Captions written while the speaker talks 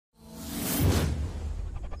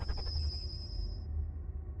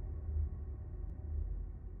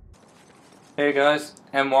Hey guys,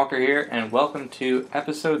 MWalker here, and welcome to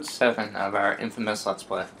episode 7 of our infamous Let's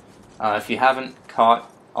Play. If you haven't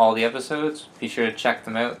caught all the episodes, be sure to check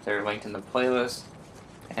them out. They're linked in the playlist.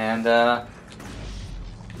 And we're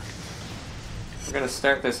going to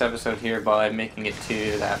start this episode here by making it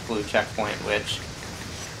to that blue checkpoint, which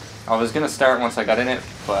I was going to start once I got in it,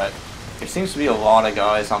 but there seems to be a lot of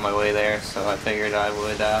guys on my way there, so I figured I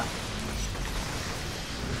would,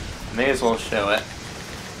 may as well show it.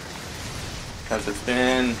 Because it's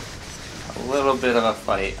been a little bit of a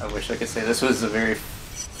fight. I wish I could say this was the very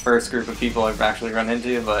first group of people I've actually run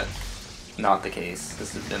into, but not the case.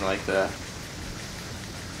 This has been like the...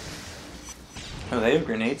 Oh, they have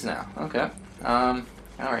grenades now. Okay.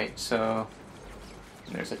 Alright, so...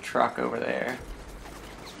 There's a truck over there.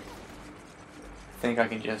 I think I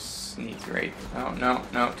can just sneak right... Oh, no,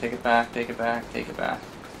 no, take it back, take it back, take it back.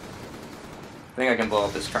 I think I can blow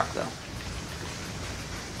up this truck, though.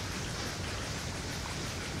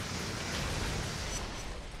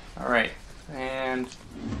 Alright, and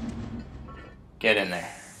get in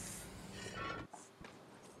there.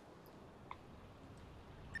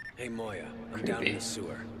 Hey Moya, I'm down in the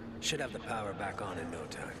sewer. Should have the power back on in no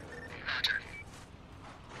time.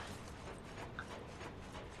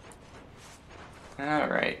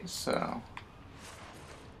 Alright, so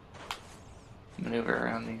maneuver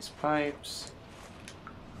around these pipes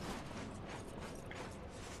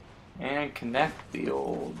and connect the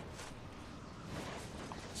old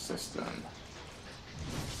system.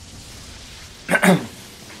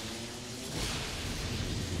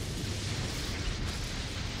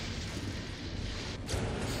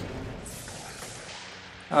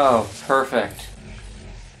 Oh, perfect.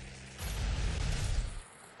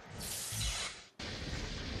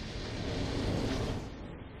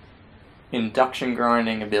 Induction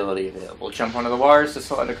grinding ability available. Jump onto the wires to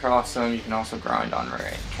slide across them. You can also grind on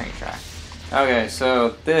train track. Okay,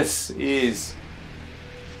 so this is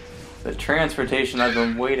the transportation I've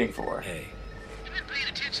been waiting for. Hey. You been paying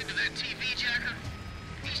attention to that TV jacker?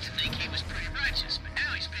 He used to think he was pretty righteous, but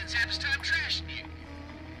now he spends half his time trashing you.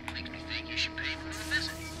 Makes me think you should pay him a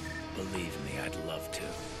visit. Believe me, I'd love to.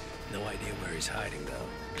 No idea where he's hiding, though.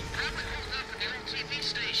 Probably holed up at the old TV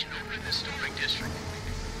station over in the historic district.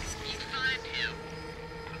 If you find him,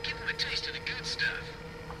 give him a taste of the good stuff.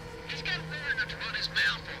 He's got more enough to run his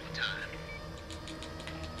mouth all the time.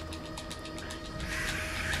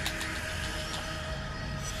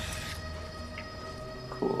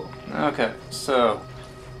 Cool. Okay, so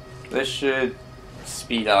this should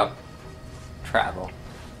speed up travel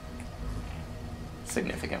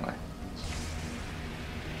significantly.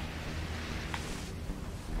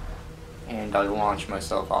 And I launch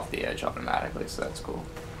myself off the edge automatically, so that's cool.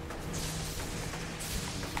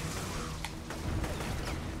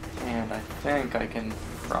 And I think I can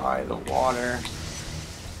fry the water.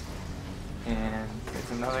 And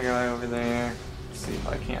there's another guy over there. Let's see if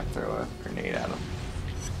I can't throw a grenade at him.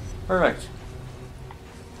 Perfect.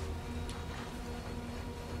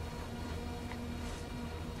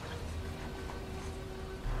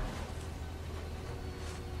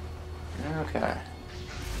 Okay.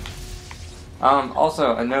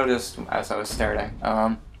 Also, I noticed as I was starting,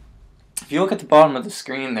 if you look at the bottom of the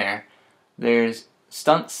screen there, there's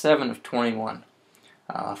Stunt 7 of 21,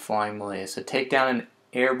 Flying Melee. So take down an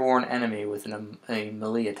airborne enemy with a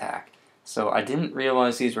melee attack. So I didn't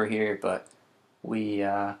realize these were here, but maybe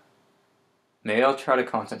I'll try to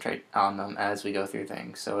concentrate on them as we go through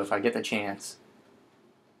things. So if I get the chance,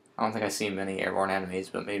 I don't think I see many airborne enemies,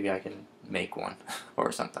 but maybe I can make one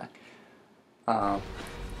or something.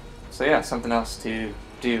 So yeah, something else to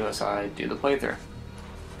do as I do the playthrough.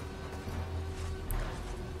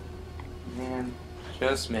 And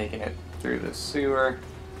just making it through the sewer.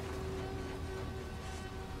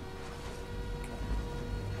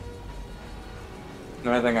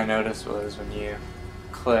 Another thing I noticed was when you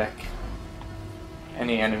click,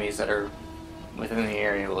 any enemies that are within the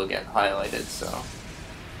area will get highlighted, so.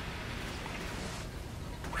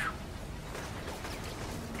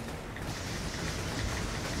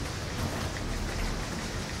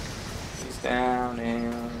 He's down,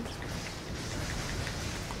 and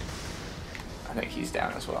I think he's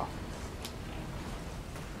down as well.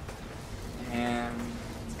 And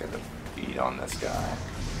let's get a beat on this guy.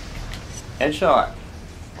 Headshot.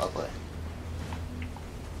 Lovely.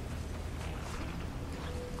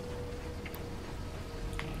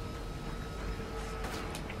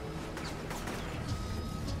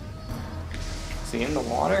 Is he in the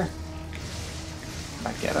water? Can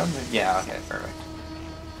I get him? Yeah, okay, perfect.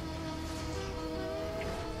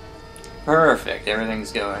 Perfect,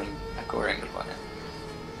 everything's going according to plan.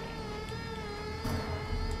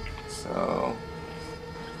 So,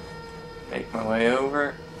 make my way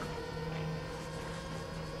over.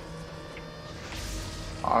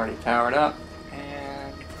 Already powered up,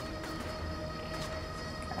 and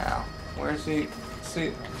ow, where's he?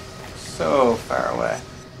 See, so far away.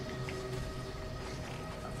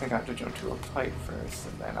 I think I have to jump to a pipe first,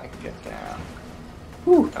 and then I can get down.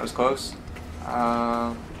 Whew, that was close.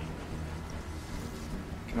 Can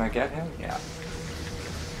I get him? Yeah.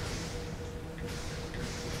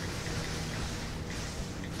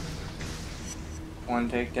 One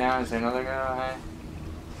takedown. Is there another guy?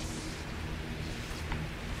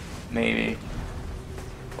 Maybe.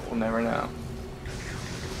 But we'll never know.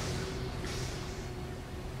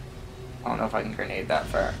 I don't know if I can grenade that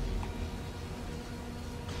far.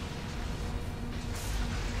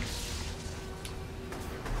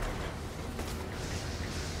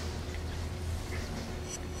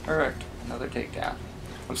 Perfect. Another takedown.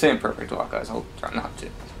 I'm saying perfect a lot, guys. I'll try not to.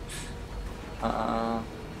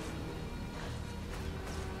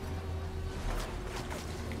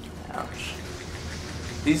 Ouch.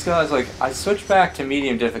 These guys, like, I switched back to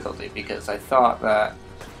medium difficulty because I thought that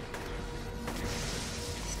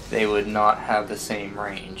they would not have the same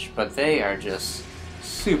range, but they are just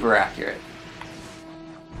super accurate.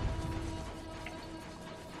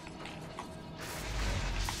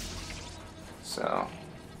 So,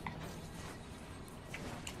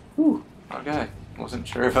 whew, okay. Wasn't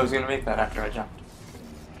sure if I was gonna make that after I jumped.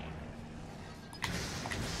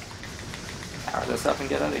 Power this up and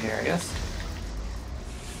get out of here, I guess.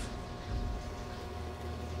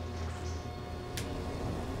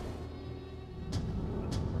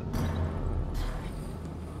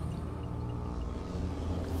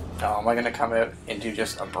 Oh, am I gonna come out into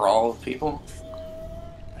just a brawl of people?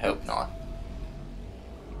 I hope not.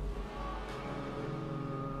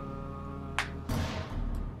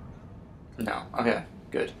 No. Okay,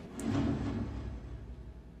 good.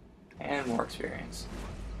 And more experience.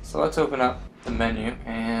 So let's open up the menu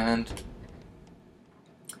and...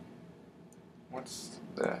 what's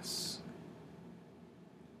this?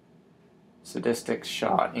 Sadistic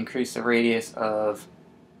shot. Increase the radius of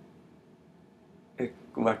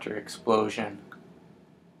electric explosion.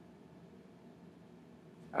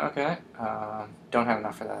 Okay. Don't have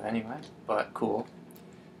enough for that anyway, but cool.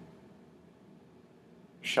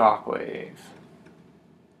 Shockwave.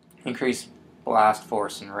 Increase blast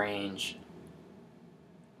force and range.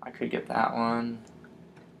 I could get that one.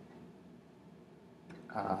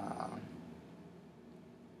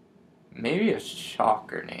 Maybe a shock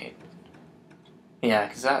grenade. Yeah,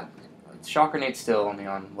 because that shock grenade's still only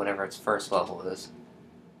on whatever its first level is.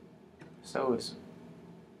 So is...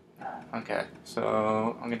 okay,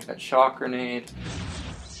 so I'm going to get shock grenade,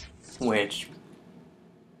 which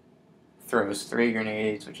throws 3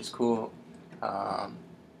 grenades, which is cool.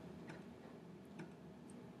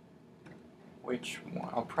 Which one?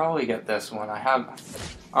 I'll probably get this one. I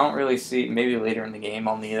don't really see, maybe later in the game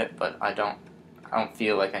I'll need it, but I don't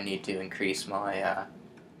feel like I need to increase my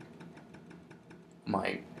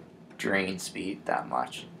my drain speed that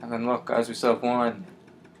much. And then look, guys, we still have 1,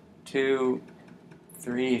 2,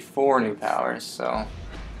 3, 4 new powers, so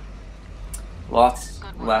lots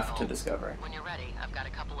left to discover. When you're ready, I've got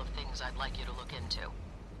a couple of things I'd like you to look into.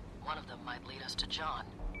 One of them might lead us to John.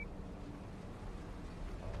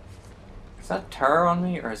 Is that terror on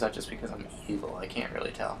me, or is that just because I'm evil? I can't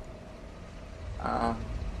really tell.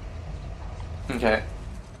 Okay.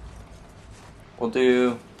 We'll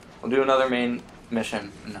do another main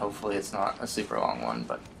mission, and hopefully it's not a super long one,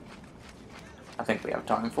 but I think we have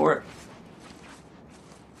time for it.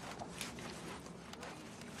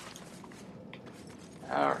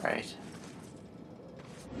 Alright.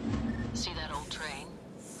 See that old train?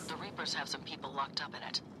 The Reapers have some people locked up in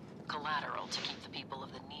it. Collateral to keep the people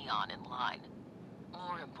of the Neon in line.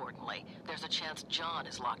 More importantly, there's a chance John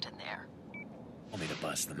is locked in there. Want me to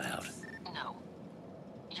bust them out? No.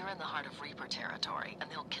 You're in the heart of Reaper territory, and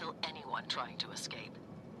they'll kill anyone trying to escape.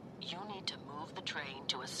 You need to move the train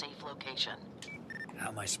to a safe location. How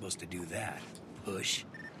am I supposed to do that? Push?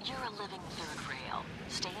 You're a living third rail.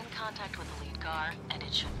 Stay in contact with the lead car, and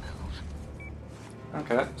it should move.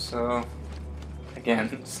 Okay, so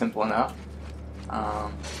again, simple enough.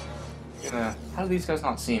 How do these guys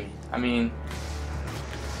not see me? I mean,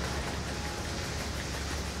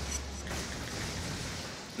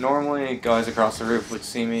 normally guys across the roof would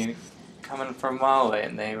see me coming from a mile away,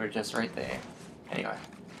 and they were just right there. Anyway,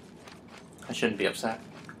 I shouldn't be upset.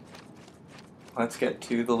 Let's get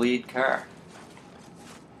to the lead car.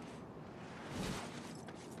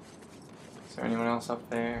 Is there anyone else up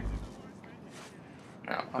there?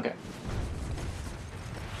 No, okay.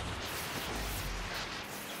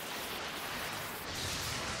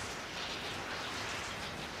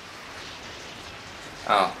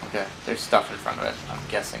 Oh, okay. There's stuff in front of it. I'm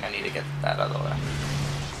guessing I need to get that out of the way.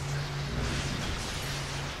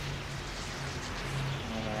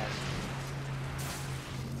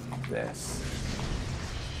 And this.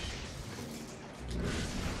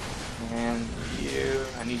 And you.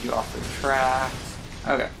 I need you off the tracks.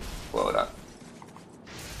 Okay. Blow it up.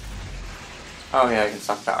 Oh yeah, I can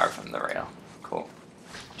suck power from the rail. Cool.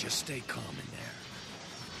 Just stay calm in there.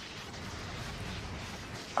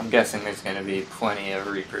 I'm guessing there's going to be plenty of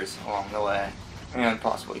Reapers along the way, and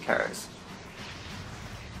possibly cars.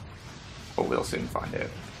 But we'll soon find out.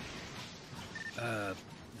 The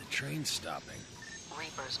train's stopping.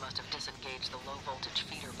 Reapers must have disengaged the low-voltage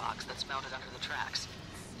feeder box that's mounted under the tracks.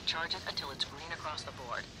 Charge it until it's green across the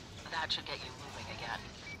board. That should get you moving again.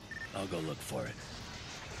 I'll go look for it.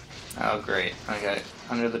 Oh great, okay,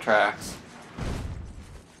 under the tracks.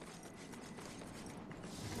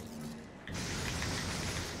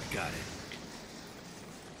 Got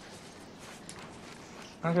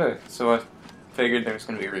it. Okay, so I figured there was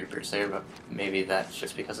going to be Reapers there, but maybe that's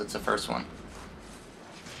just because it's the first one.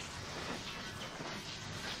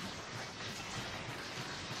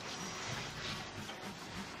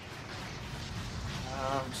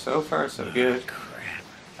 So far so good. Crap.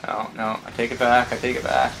 Oh no, I take it back, I take it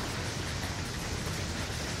back.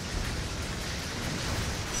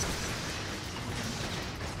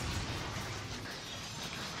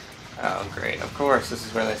 Oh great, of course, this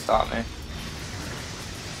is where they stop me.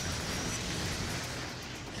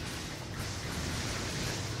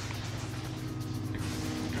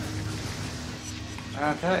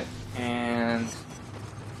 Okay, and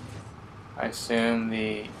I assume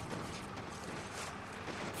the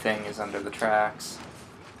thing is under the tracks.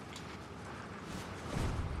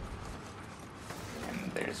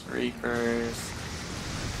 And there's Reapers.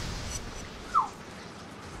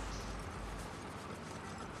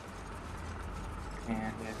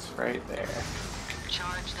 And it's right there.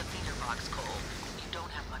 Charge the feeder box, Cole. You don't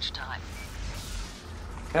have much time.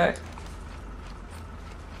 Okay.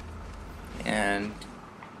 And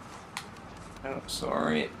oh,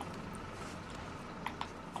 sorry.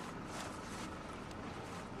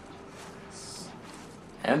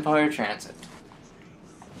 Empire Transit.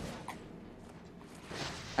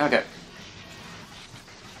 Okay.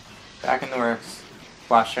 Back in the works.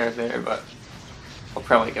 Blast shard there, but we'll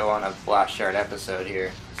probably go on a blast shard episode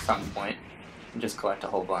here at some point and just collect a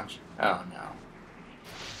whole bunch. Oh no.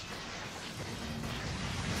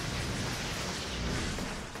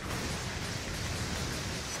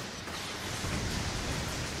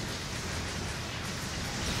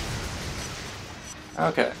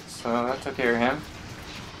 Okay, so that took care of him.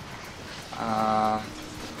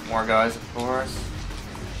 More guys, of course.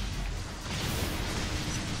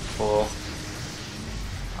 Cool.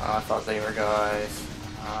 I thought they were guys.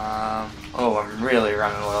 Oh, I'm really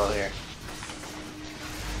running low here.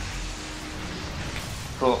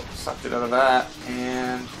 Cool, sucked it out of that,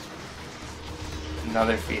 and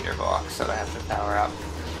another feeder box that I have to power up.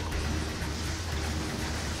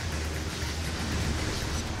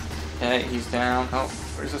 Okay, he's down. Oh,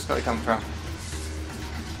 where's this guy coming from?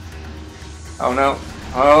 Oh no.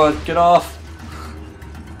 Oh, get off!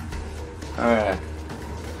 Alright.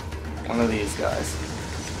 One of these guys.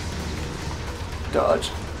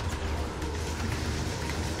 Dodge.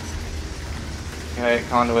 Okay,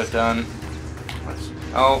 conduit done.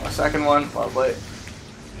 Oh, a second one. Lovely.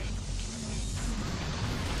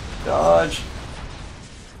 Dodge.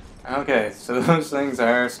 Okay, so those things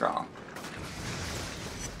are strong.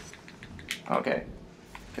 Okay.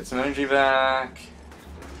 Get some energy back.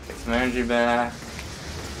 Get some energy back.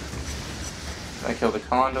 Did I kill the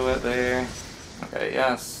conduit there? Okay,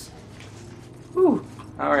 yes. Whew.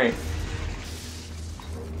 Alright.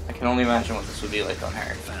 I can only imagine what this would be like on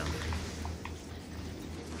her.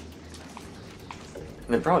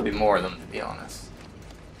 There'd probably be more of them, to be honest.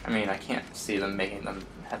 I mean, I can't see them making them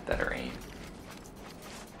have better aim.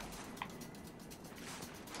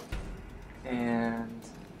 And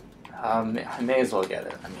I may as well get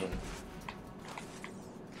it. I mean,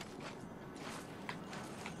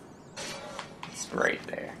 it's right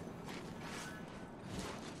there.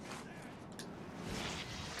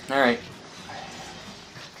 Alright.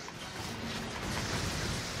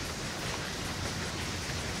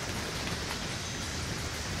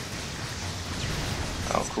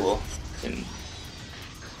 Oh, cool.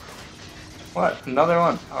 What? Another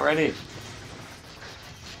one already?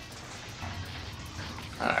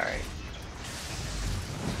 Alright.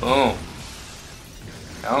 Boom.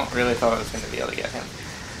 No, really thought I was going to be able to get him.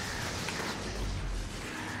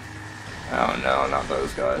 Oh no, not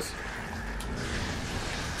those guys.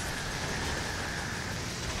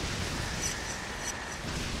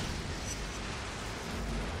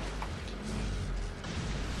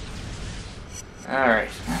 Alright.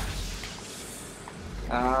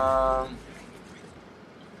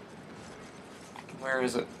 Where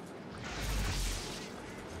is it?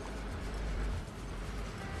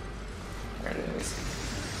 There it is.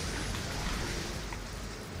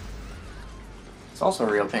 It's also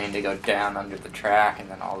a real pain to go down under the track and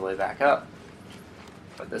then all the way back up.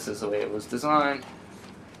 But this is the way it was designed.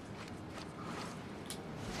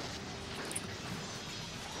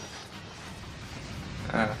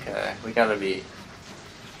 Okay, we gotta be...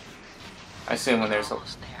 I assume when there's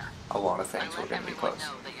a lot of things, we're gonna be close.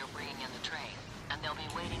 Know that you're bringing in the train, and they'll be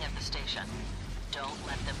waiting at the station. Don't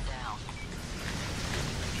let them down.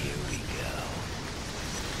 Here we go.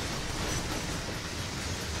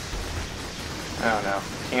 Oh no,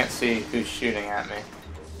 can't see who's shooting at me.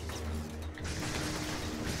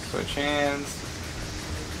 Switch hands.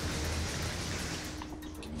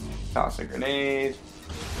 Toss a grenade.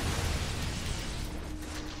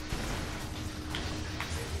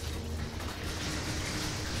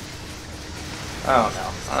 Oh no,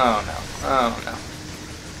 oh no, oh no.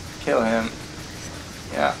 Kill him.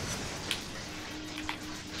 Yeah.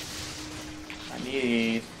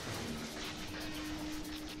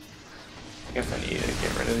 I guess I need to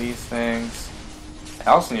get rid of these things. I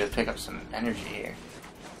also need to pick up some energy here.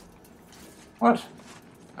 What?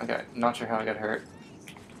 Okay, not sure how I got hurt.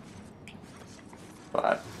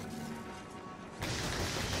 But...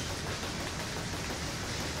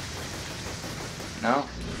 no.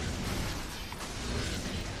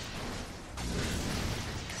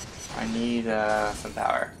 I need some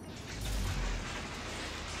power.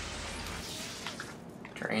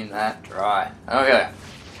 Drain that dry. Okay,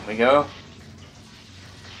 can we go?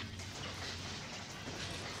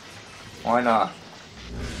 Why not?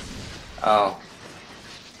 Oh.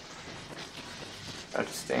 I have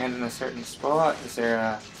to stand in a certain spot? Is there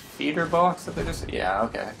a feeder box that they just... yeah,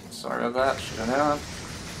 okay. Sorry about that. Should've known.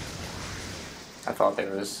 I thought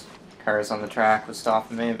there was cars on the track was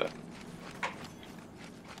stopping me, but...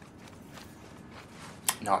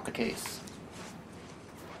 not the case.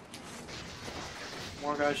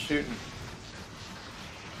 More guys shooting.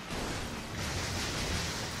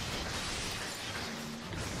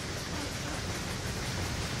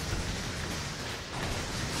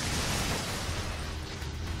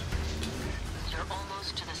 You're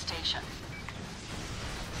almost to the station.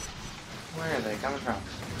 Where are they coming from?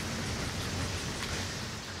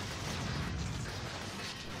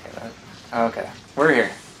 Okay, we're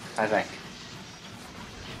here, I think.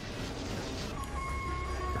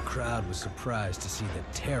 The crowd was surprised to see the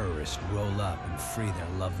terrorists roll up and free their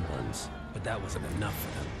loved ones, but that wasn't enough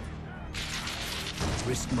for them. I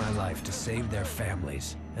risked my life to save their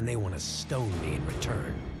families, and they want to stone me in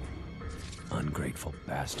return. Ungrateful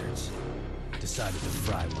bastards. Decided to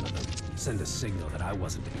fry one of them, send a signal that I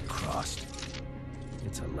wasn't to be crossed.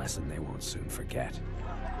 It's a lesson they won't soon forget.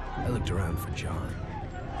 I looked around for John,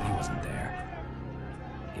 but he wasn't there.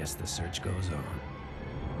 Guess the search goes on.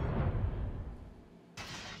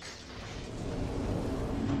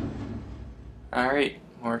 Alright,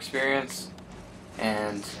 more experience,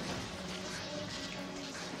 and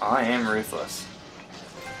I am ruthless.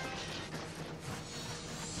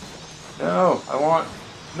 No,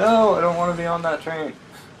 no, I don't want to be on that train.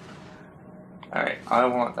 Alright, I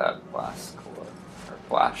want that blast core, or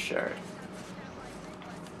blast shard.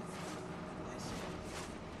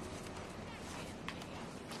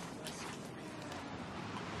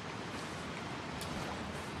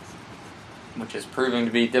 Which is proving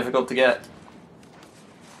to be difficult to get.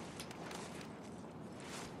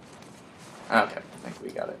 Okay, I think we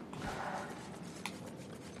got it.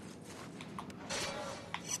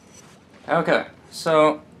 Okay,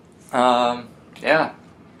 so, yeah,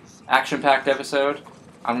 action-packed episode.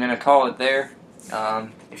 I'm gonna call it there.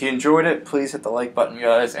 If you enjoyed it, please hit the like button,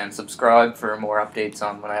 guys, and subscribe for more updates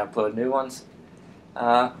on when I upload new ones.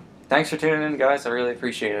 Thanks for tuning in, guys. I really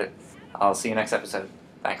appreciate it. I'll see you next episode.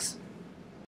 Thanks.